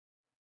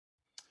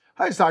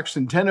Hi, it's Dr.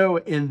 Centeno,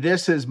 and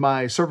this is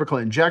my cervical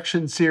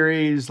injection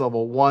series,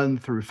 level 1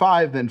 through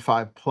 5, then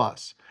 5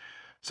 plus.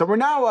 So we're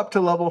now up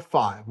to level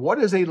 5. What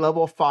is a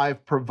level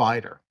 5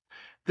 provider?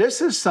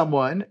 This is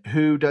someone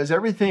who does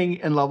everything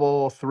in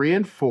level 3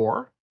 and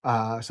 4.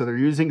 So they're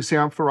using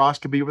serum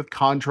fluoroscopy with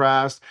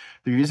contrast.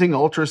 They're using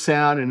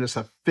ultrasound in a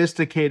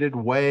sophisticated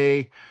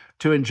way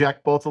to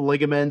inject both the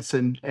ligaments,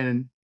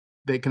 and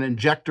they can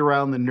inject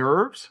around the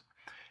nerves.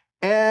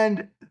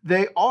 And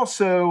they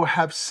also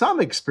have some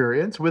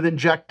experience with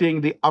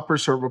injecting the upper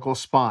cervical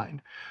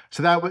spine.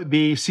 So that would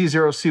be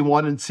C0,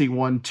 C1, and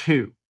C1,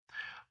 2.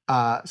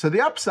 So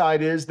the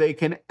upside is they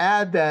can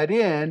add that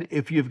in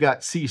if you've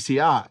got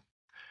CCI.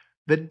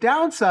 The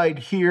downside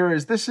here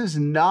is this is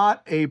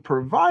not a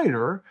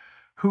provider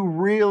who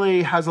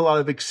really has a lot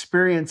of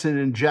experience in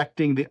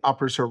injecting the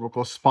upper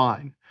cervical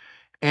spine.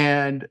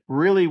 And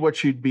really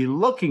what you'd be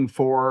looking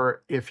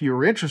for if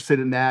you're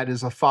interested in that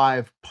is a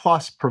 5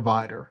 plus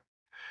provider.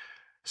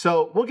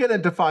 So we'll get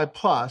into 5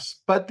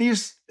 plus, but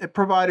these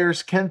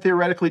providers can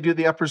theoretically do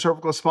the upper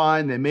cervical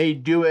spine. They may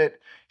do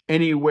it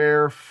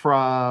anywhere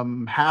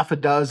from half a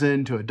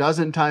dozen to a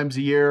dozen times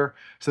a year,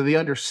 so they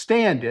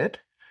understand it.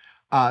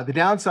 The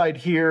downside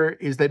here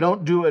is they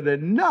don't do it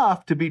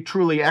enough to be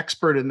truly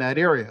expert in that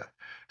area.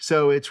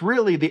 So it's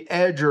really the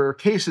edge or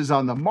cases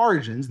on the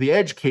margins, the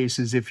edge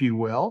cases, if you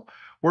will,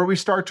 where we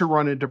start to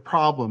run into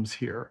problems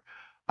here.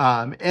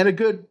 And a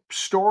good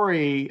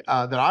story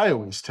that I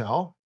always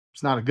tell,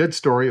 it's not a good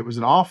story, it was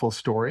an awful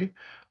story,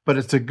 but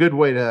it's a good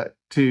way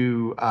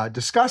to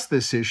discuss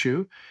this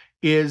issue,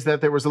 is that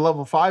there was a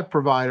level 5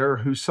 provider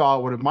who saw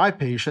one of my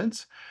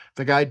patients.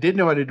 The guy did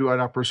know how to do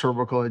an upper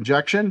cervical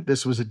injection.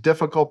 This was a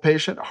difficult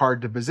patient,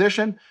 hard to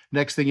position.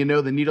 Next thing you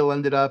know, the needle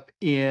ended up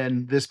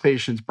in this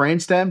patient's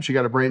brainstem. She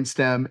got a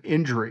brainstem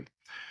injury.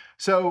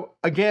 So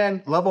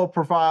again, level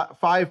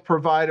 5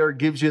 provider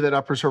gives you that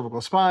upper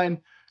cervical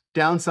spine.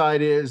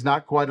 Downside is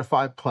not quite a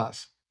 5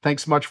 plus.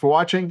 Thanks so much for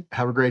watching.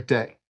 Have a great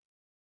day.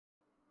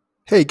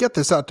 Hey, get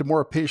this out to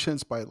more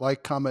patients by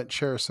like, comment,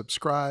 share,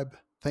 subscribe.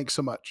 Thanks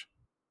so much.